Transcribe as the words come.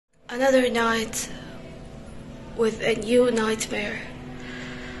Another night with a new nightmare,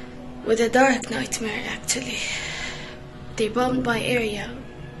 with a dark nightmare actually. They bombed my area,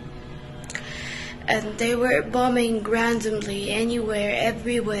 and they were bombing randomly anywhere,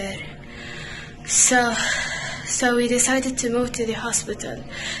 everywhere. So we decided to move to the hospital.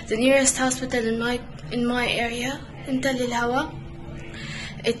 The nearest hospital in my area, in Tala Herzallah,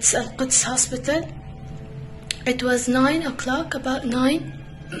 it's Al-Quds hospital. It was 9 o'clock, about 9.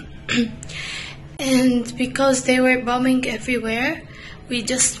 And because they were bombing everywhere, we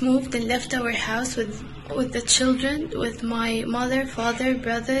just moved and left our house with the children, with my mother, father,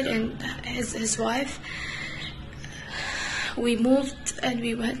 brother, and his wife. We moved and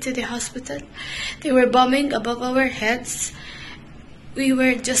we went to the hospital. They were bombing above our heads. We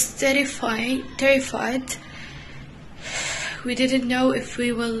were just terrified. We didn't know if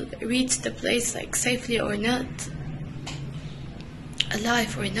we will reach the place safely or not,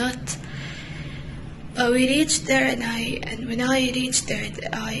 alive or not. But we reached there, and when I reached there,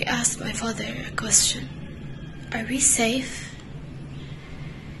 I asked my father a question: are we safe?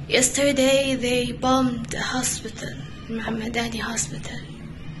 Yesterday they bombed a hospital, Mohammedani hospital,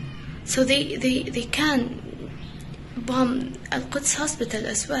 so they can bomb Al-Quds hospital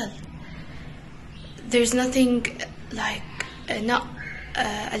as well. There's nothing not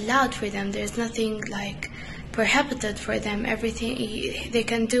allowed for them. There's nothing prohibited for them. Everything, they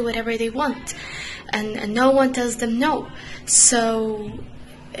can do whatever they want, and no one tells them no. So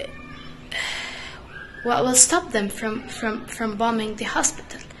what will stop them from bombing the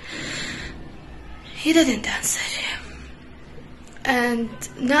hospital? He didn't answer, and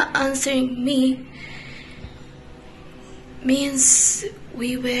not answering me means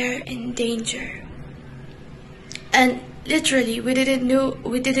we were in danger. And literally, we didn't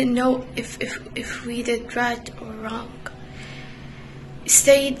know if we did right or wrong. We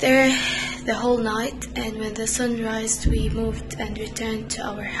stayed there the whole night, and when the sun rose, we moved and returned to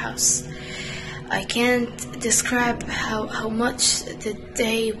our house. I can't describe how much the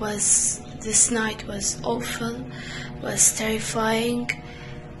day was. This night was awful, was terrifying,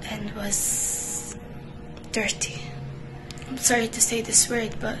 and was dirty. I'm sorry to say this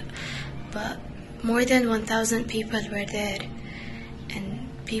word, but more than 1,000 people were there, and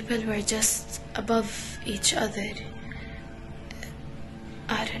people were just above each other.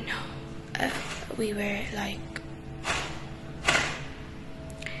 I don't know. We were dying.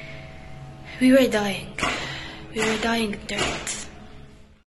 We were dying in dirt.